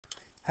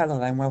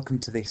Hello and welcome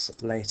to this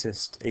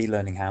latest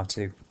e-learning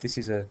how-to. This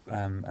is a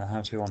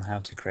how-to on how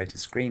to create a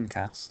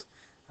screencast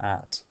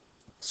at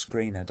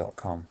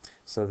screener.com.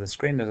 So the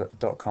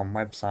screener.com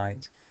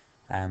website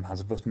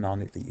has a button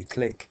on it that you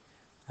click,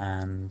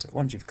 and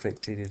once you've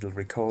clicked it, it'll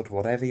record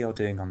whatever you're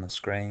doing on the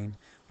screen,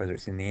 whether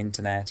it's in the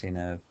internet, in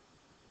a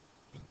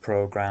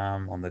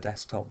program, on the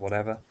desktop,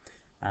 whatever.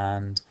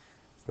 And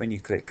when you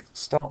click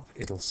stop,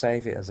 it'll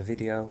save it as a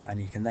video,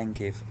 and you can then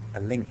give a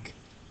link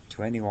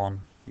to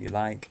anyone you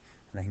like,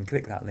 and they can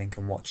click that link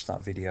and watch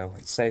that video.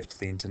 It's saved to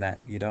the internet.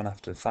 You don't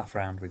have to faff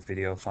around with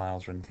video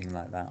files or anything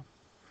like that.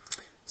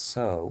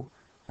 So,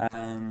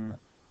 um,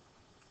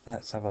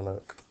 let's have a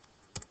look.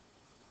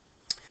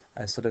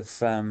 A sort of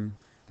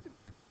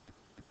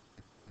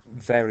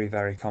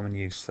very common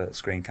use for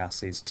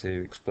screencasts is to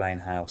explain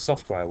how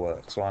software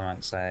works. So I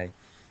might say,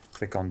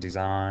 click on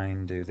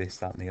design, do this,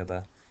 that, and the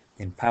other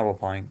in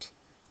PowerPoint,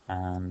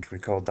 and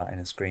record that in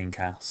a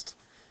screencast.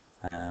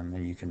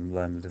 And you can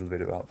learn a little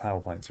bit about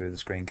PowerPoint through the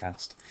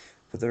screencast.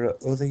 But there are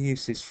other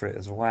uses for it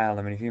as well.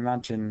 I mean, if you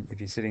imagine if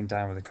you're sitting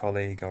down with a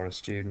colleague or a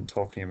student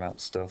talking about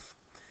stuff,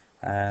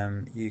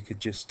 you could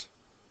just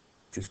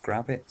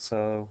grab it.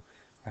 So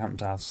I happen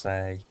to have,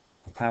 say,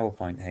 a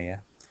PowerPoint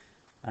here,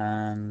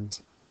 and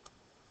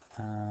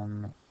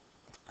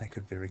I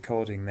could be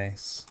recording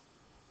this,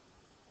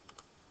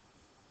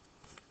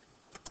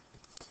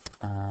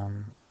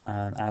 and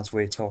as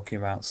we're talking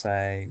about,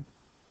 say,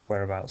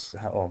 whereabouts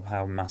or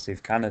how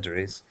massive Canada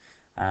is,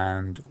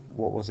 and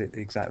what was it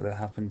exactly that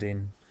happened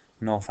in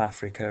North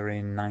Africa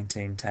in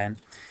 1910.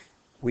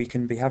 We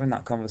can be having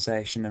that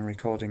conversation and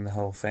recording the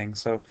whole thing.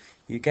 So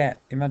you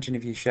imagine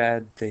if you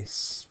shared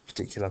this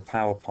particular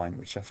PowerPoint,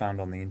 which I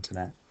found on the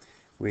internet,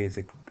 with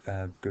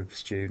a group of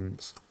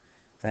students,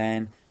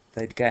 then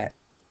they'd get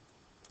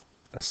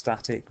a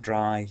static,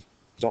 dry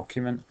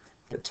document,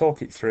 but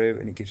talk it through,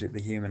 and it gives it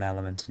the human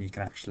element, and you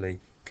can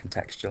actually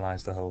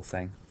contextualize the whole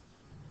thing.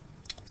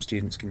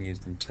 Students can use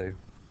them too.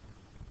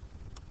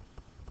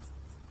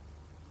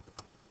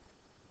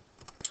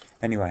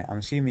 Anyway, I'm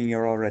assuming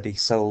you're already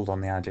sold on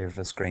the idea of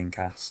a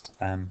screencast,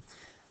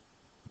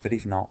 but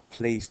if not,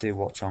 please do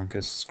watch on,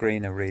 because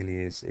Screener really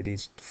it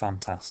is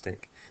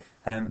fantastic.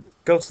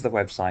 Go to the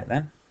website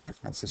then.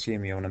 Let's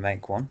assume you want to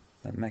make one,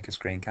 make a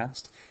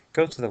screencast.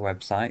 Go to the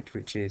website,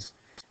 which is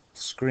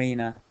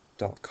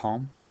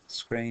screener.com,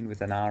 screen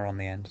with an R on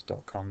the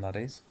end.com, that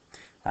is,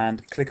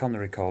 and click on the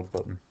record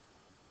button.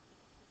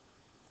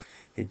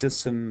 It does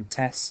some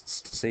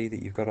tests to see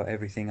that you've got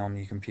everything on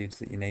your computer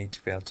that you need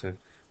to be able to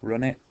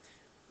run it.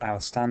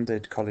 Our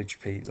standard college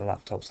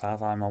laptops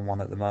have. I'm on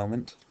one at the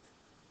moment.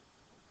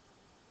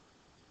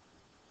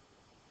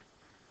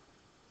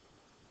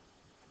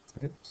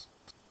 Oops,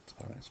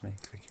 sorry, it's me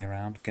clicking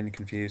around. Getting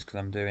confused because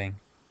I'm doing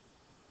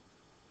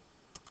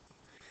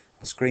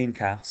a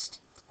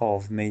screencast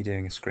of me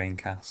doing a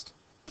screencast.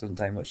 Doesn't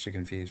take much to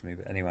confuse me,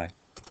 but anyway.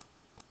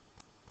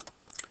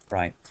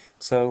 Right,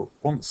 so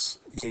once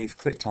you've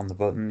clicked on the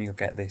button, you'll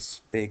get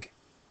this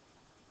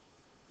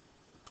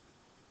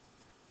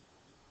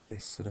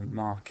sort of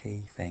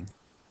marquee thing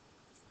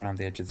around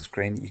the edge of the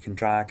screen that you can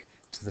drag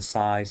to the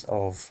size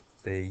of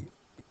the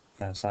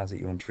size that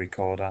you want to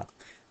record at.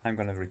 I'm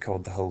going to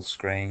record the whole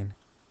screen.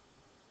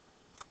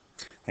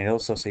 And you'll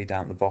also see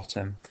down at the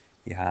bottom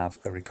you have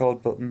a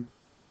record button,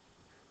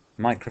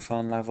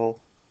 microphone level,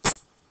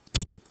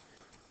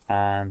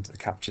 and the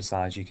capture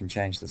size. You can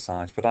change the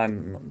size, but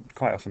I'm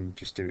quite often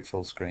just do it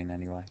full screen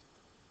anyway.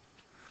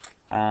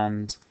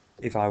 And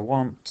if I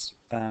want,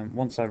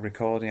 once I'm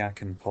recording, I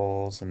can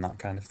pause and that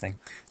kind of thing.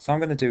 So I'm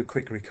going to do a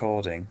quick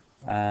recording.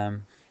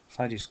 If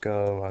I just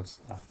I'll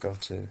go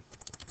to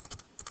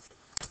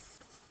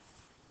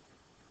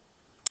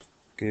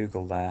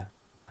Google there,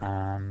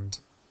 and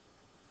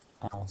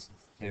I'll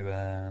do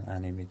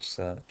an image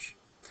search.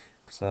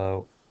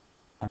 So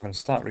I'm going to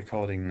start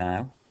recording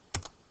now.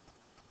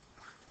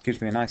 Gives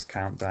me a nice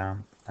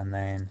countdown, and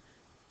then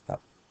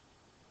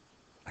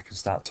I can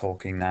start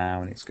talking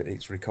now, and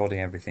it's recording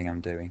everything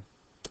I'm doing.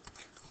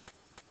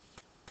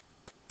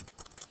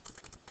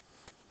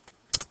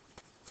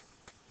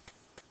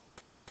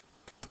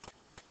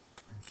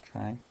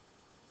 Okay,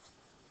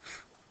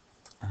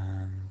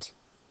 and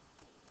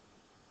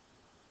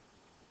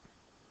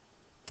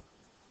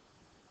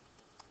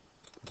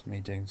it's me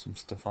doing some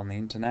stuff on the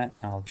internet.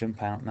 I'll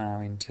jump out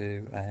now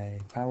into a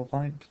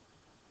PowerPoint,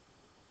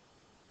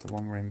 the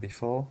one we're in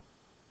before.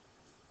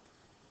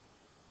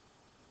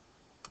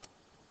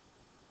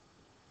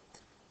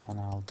 And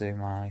I'll do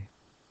my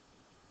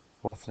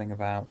waffling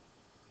about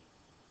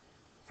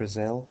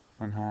Brazil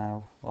and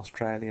how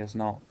Australia's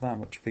not that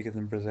much bigger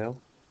than Brazil.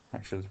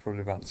 Actually, it's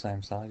probably about the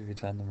same size if you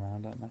turn them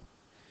around, don't they?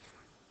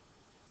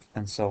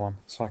 And so on.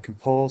 So I can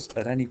pause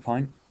at any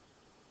point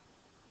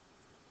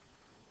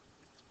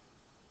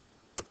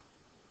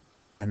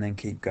and then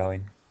keep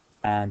going.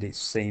 And it's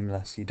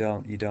seamless. You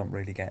don't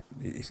really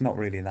it's not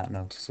really that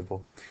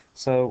noticeable.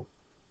 So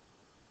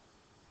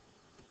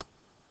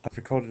I've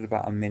recorded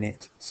about a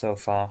minute so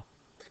far.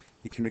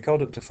 You can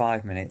record up to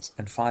 5 minutes,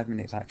 and 5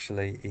 minutes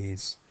actually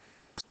is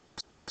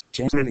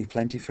generally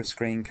plenty for a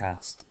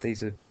screencast.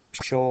 These are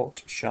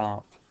short,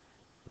 sharp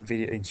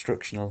video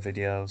instructional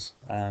videos,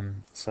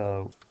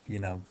 so you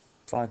know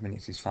 5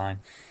 minutes is fine.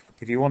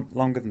 If you want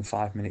longer than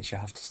 5 minutes, you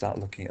have to start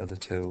looking at other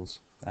tools,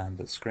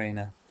 but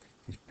Screener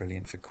is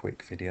brilliant for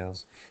quick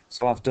videos.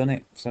 So I've done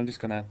it, so I'm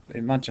just going to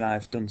imagine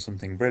I've done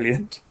something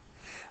brilliant.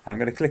 I'm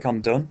going to click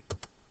on done.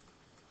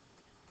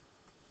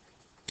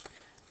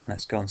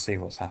 Let's go and see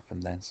what's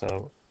happened then.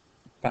 So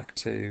back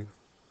to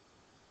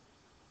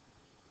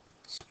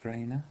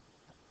Screener.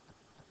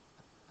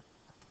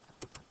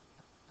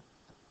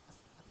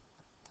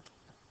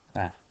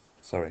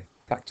 Sorry,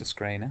 back to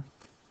Screener.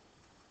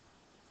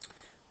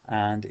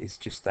 And it's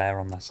just there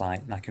on the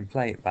site, and I can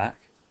play it back.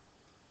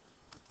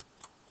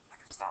 I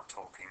can start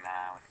talking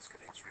now, and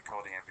it's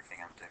recording everything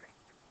I'm doing.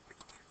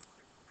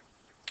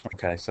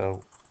 Okay,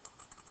 so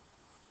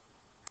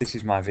this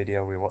is my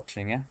video we're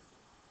watching, yeah?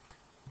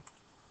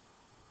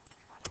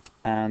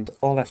 And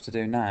all I have to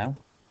do now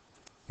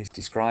is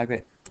describe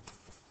it.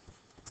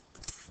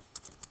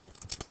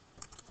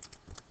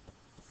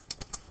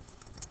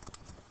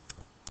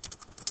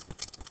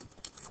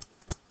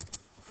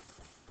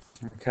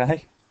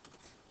 Okay,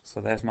 so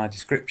there's my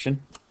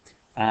description,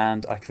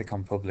 and I click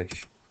on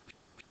publish.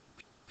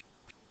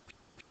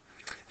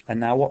 And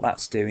now what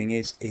that's doing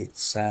is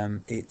it's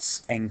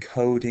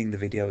encoding the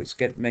video. It's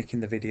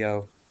making the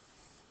video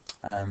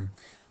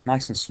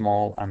nice and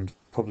small and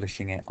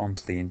publishing it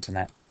onto the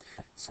internet.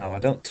 So I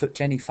don't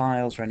touch any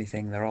files or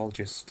anything. They're all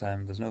just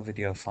there's no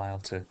video file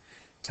to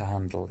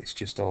handle. It's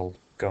just all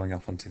going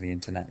up onto the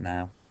internet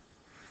now.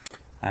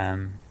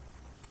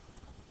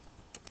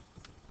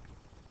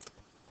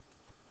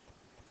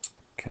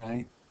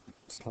 Okay,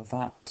 so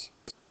that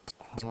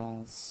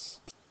has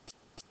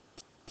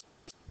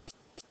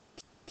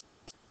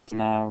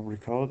now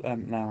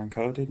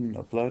encoded and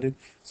uploaded.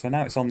 So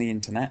now it's on the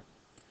internet,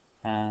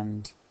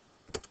 and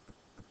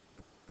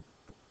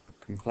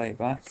can play it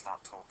back.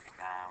 Start talking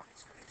now.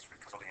 It's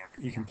recording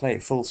everything. You can play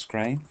it full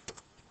screen.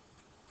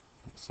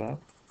 So.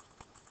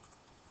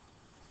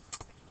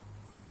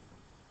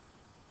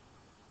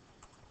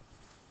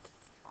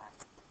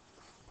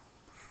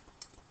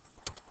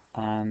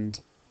 And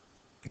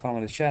if I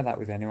want to share that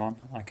with anyone,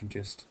 I can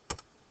just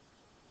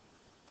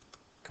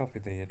copy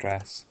the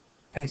address,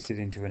 paste it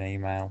into an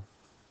email,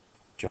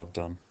 job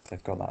done.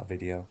 They've got that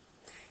video.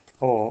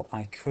 Or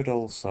I could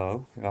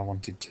also, if I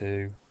wanted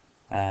to,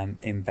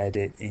 embed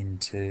it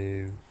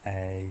into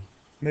a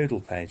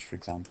Moodle page, for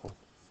example.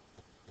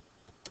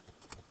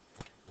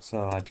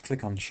 So I'd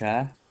click on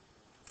share,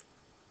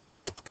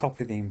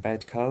 copy the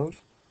embed code,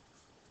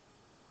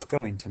 go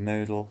into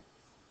Moodle,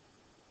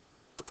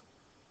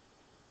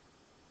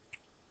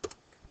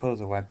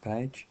 compose a web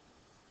page,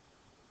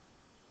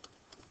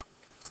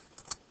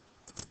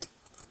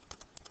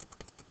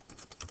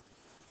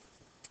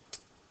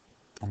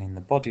 and in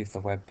the body of the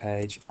web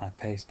page I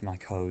paste my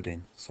code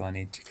in. So I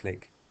need to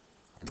click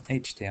on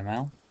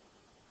HTML,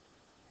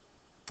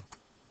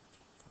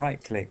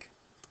 right click,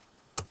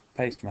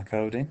 paste my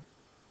code in,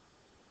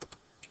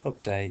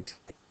 update,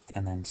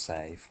 and then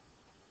save.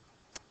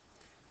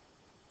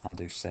 I'll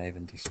do save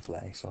and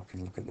display so I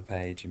can look at the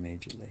page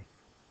immediately.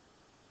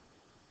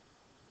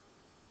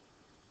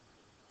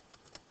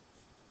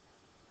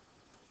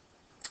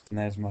 And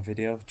there's my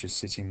video just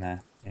sitting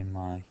there in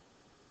my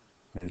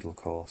Moodle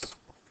course.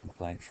 I can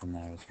play it from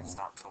there as well.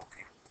 Start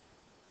talking.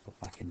 Put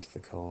back into the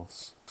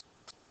course.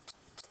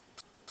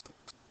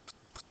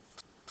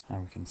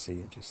 And we can see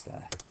it just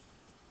there.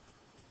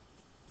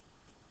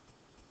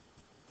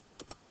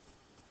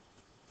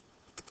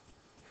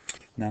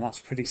 Now that's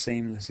pretty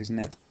seamless, isn't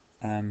it?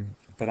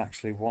 But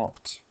actually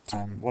what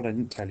I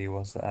didn't tell you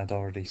was that I'd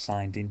already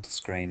signed into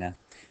Screener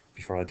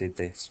before I did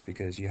this,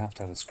 because you have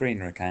to have a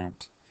Screener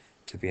account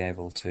to be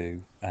able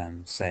to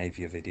save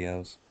your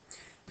videos.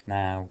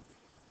 Now,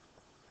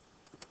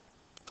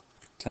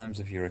 in terms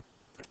of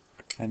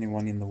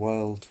anyone in the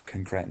world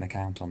can create an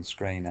account on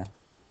Screener,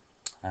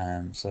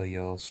 so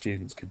your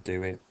students could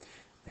do it,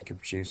 they could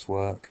produce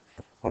work.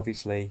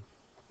 Obviously,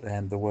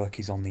 the work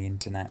is on the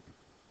internet,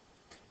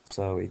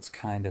 so it's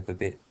kind of a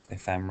bit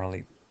ephemeral.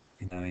 You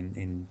know,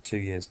 in 2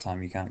 years'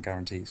 time, you can't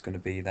guarantee it's going to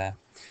be there.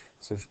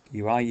 So if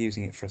you are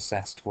using it for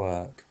assessed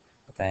work,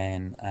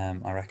 then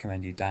I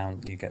recommend you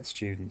get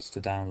students to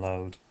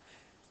download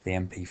the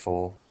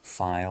MP4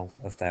 file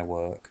of their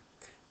work,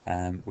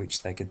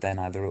 which they could then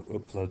either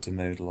upload to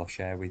Moodle or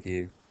share with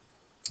you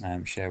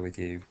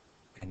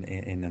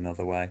in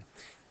another way.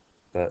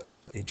 But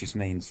it just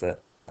means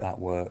that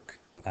work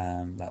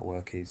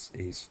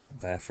is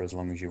there for as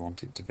long as you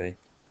want it to be.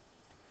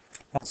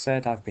 That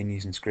said, I've been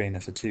using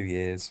Screener for 2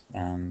 years,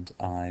 and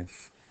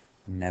I've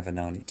never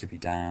known it to be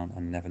down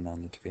and never known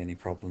there to be any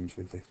problems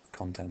with the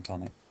content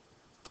on it.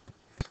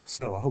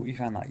 So I hope you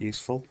found that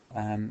useful.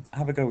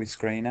 Have a go with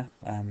Screener.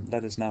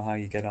 Let us know how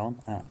you get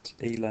on at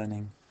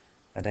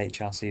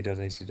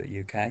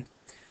elearning@hrc.ac.uk.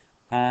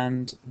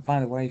 And by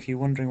the way, if you're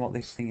wondering what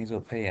this thing is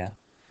up here,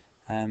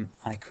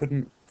 I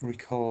couldn't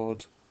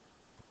record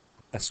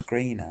a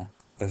screener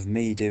of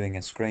me doing a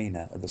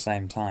screener at the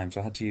same time,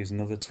 so I had to use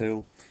another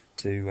tool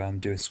to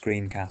do a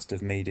screencast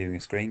of me doing a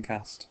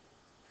screencast.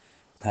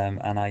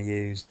 And I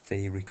used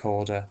the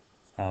recorder,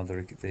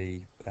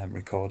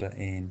 recorder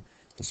in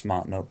the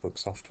Smart Notebook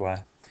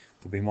software.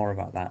 There'll be more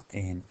about that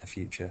in a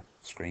future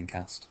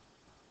screencast.